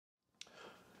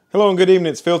Hello and good evening,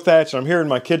 it's Phil Thatch. I'm here in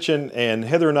my kitchen and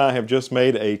Heather and I have just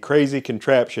made a crazy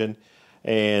contraption,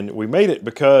 and we made it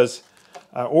because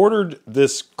I ordered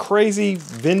this crazy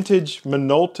vintage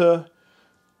Minolta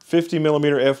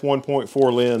 50mm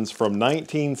f1.4 lens from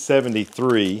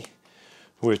 1973,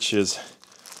 which is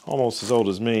almost as old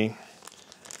as me,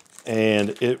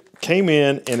 and it came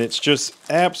in and it's just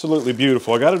absolutely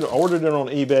beautiful. Ordered it on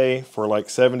eBay for like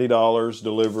 $70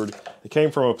 delivered. It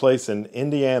came from a place in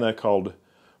Indiana called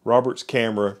Robert's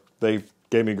Camera. They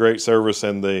gave me great service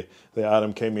and the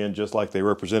item came in just like they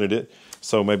represented it,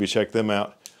 so maybe check them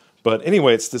out. But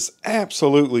anyway, it's this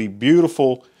absolutely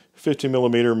beautiful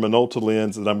 50mm Minolta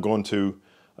lens that I'm going to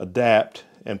adapt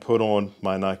and put on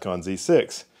my Nikon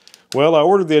Z6. Well, I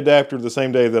ordered the adapter the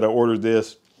same day that I ordered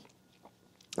this,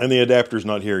 and the adapter's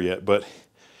not here yet, but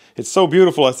it's so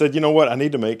beautiful I said, you know what, I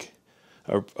need to make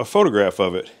a photograph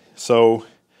of it. So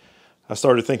I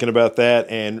started thinking about that,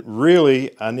 and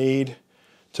really I need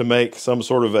to make some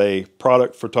sort of a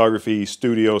product photography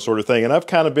studio sort of thing. And I've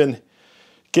kind of been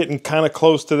getting kind of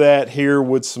close to that here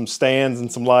with some stands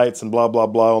and some lights and blah, blah,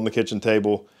 blah on the kitchen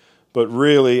table. But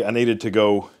really I needed to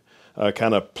go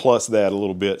kind of plus that a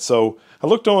little bit. So I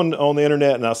looked on the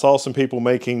internet and I saw some people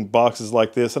making boxes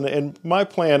like this. And my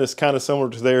plan is kind of similar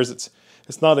to theirs.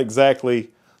 It's not exactly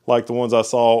like the ones I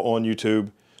saw on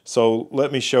YouTube. So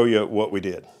let me show you what we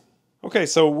did. Okay,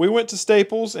 so we went to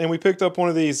Staples and we picked up one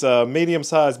of these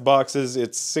medium-sized boxes.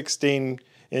 It's 16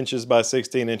 inches by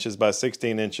 16 inches by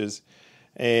 16 inches.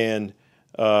 And,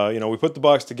 you know, we put the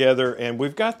box together and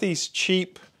we've got these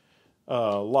cheap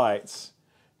lights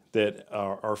that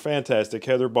are fantastic.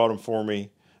 Heather bought them for me.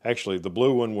 Actually, the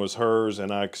blue one was hers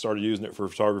and I started using it for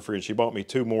photography, and she bought me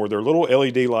two more. They're little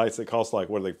LED lights that cost like,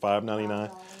 what are they,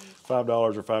 $5.99?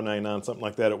 $5 or $5.99, something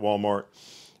like that at Walmart.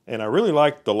 And I really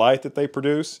like the light that they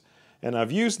produce. And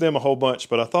I've used them a whole bunch,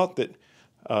 but I thought that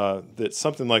that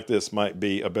something like this might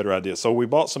be a better idea. So we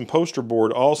bought some poster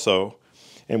board also,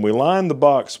 and we lined the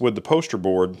box with the poster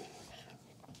board,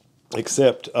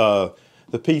 except the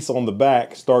piece on the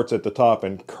back starts at the top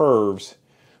and curves,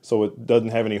 so it doesn't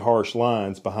have any harsh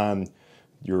lines behind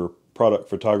your product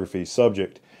photography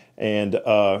subject. And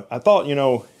I thought, you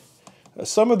know,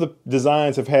 some of the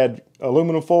designs have had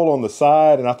aluminum foil on the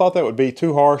side, and I thought that would be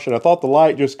too harsh, and I thought the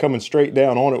light just coming straight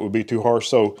down on it would be too harsh.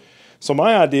 So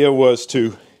my idea was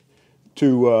to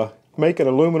make an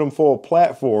aluminum foil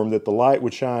platform that the light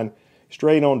would shine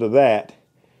straight onto that,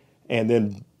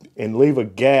 and leave a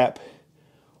gap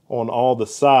on all the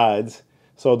sides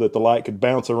so that the light could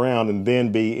bounce around and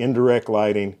then be indirect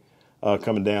lighting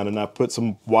coming down. And I put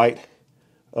some white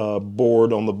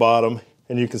board on the bottom.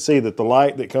 And you can see that the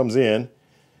light that comes in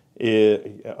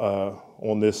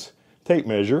on this tape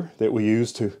measure that we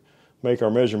use to make our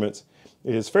measurements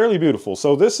is fairly beautiful.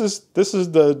 So this is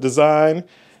the design,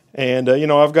 and you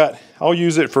know, I'll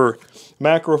use it for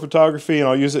macro photography, and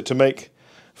I'll use it to make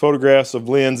photographs of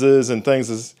lenses and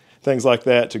things like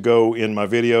that to go in my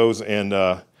videos. And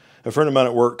a friend of mine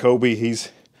at work, Kobe, he's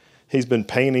been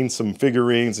painting some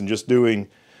figurines and just doing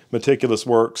meticulous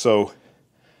work. So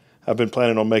I've been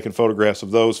planning on making photographs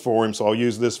of those for him, so I'll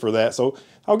use this for that. So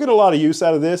I'll get a lot of use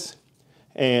out of this.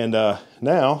 And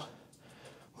now,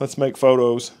 let's make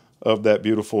photos of that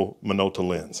beautiful Minolta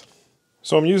lens.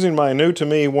 So I'm using my new to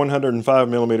me 105mm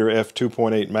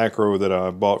f2.8 macro that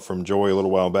I bought from Joy a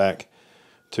little while back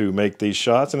to make these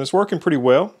shots, and it's working pretty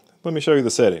well. Let me show you the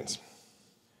settings.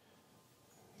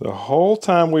 The whole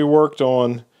time we worked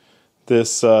on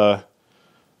this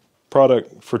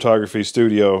product photography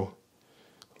studio,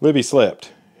 Libby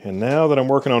slept, and now that I'm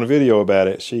working on a video about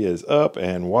it, she is up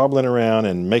and wobbling around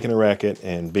and making a racket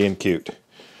and being cute.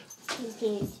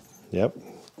 Cute. Yep.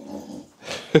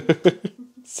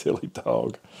 Silly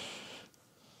dog.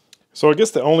 So I guess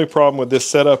the only problem with this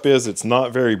setup is it's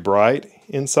not very bright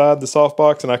inside the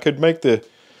softbox, and I could make the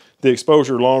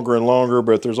exposure longer and longer,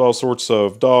 but there's all sorts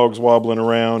of dogs wobbling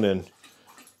around and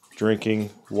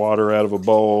drinking water out of a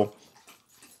bowl.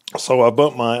 So I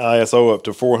bumped my ISO up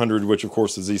to 400, which of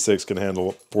course the Z6 can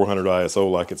handle 400 ISO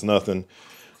like it's nothing.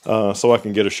 So I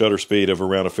can get a shutter speed of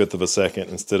around 1/5 of a second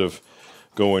instead of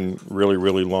going really,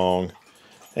 really long.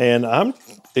 And I'm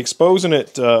exposing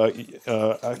it,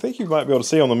 I think you might be able to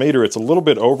see on the meter, it's a little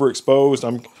bit overexposed.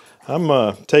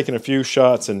 I'm taking a few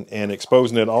shots and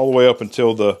exposing it all the way up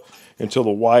until the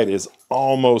white is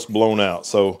almost blown out.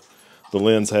 So the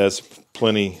lens has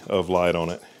plenty of light on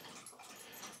it.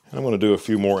 I'm going to do a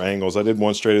few more angles. I did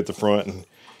one straight at the front, and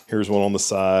here's one on the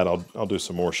side. I'll do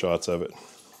some more shots of it.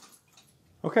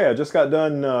 Okay, I just got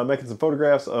done making some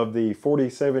photographs of the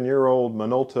 47-year-old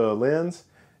Minolta lens,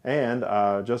 And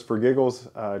just for giggles,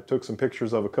 I took some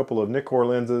pictures of a couple of Nikkor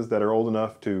lenses that are old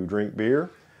enough to drink beer,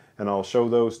 and I'll show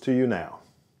those to you now.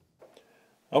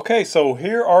 Okay, so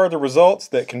here are the results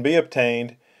that can be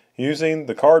obtained using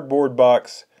the cardboard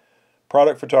box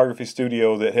product photography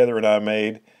studio that Heather and I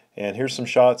made. And here's some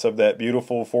shots of that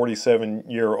beautiful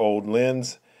 47-year-old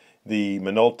lens, the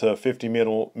Minolta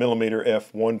 50mm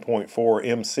f1.4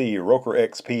 MC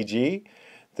ROKKOR-X PG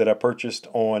that I purchased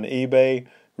on eBay.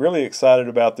 Really excited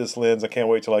about this lens. I can't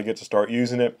wait till I get to start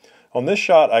using it. On this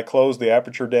shot, I closed the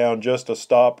aperture down just a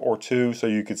stop or two so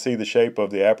you could see the shape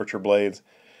of the aperture blades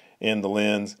in the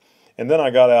lens. And then I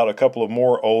got out a couple of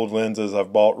more old lenses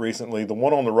I've bought recently. The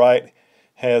one on the right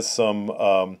has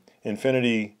some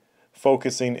infinity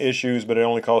focusing issues, but it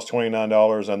only cost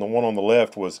 $29, and the one on the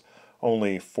left was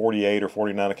only $48 or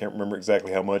 $49. I can't remember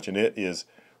exactly how much, and it is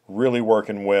really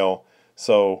working well.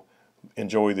 So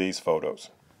enjoy these photos.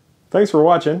 Thanks for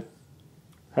watching.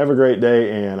 Have a great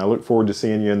day, and I look forward to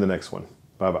seeing you in the next one.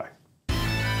 Bye-bye.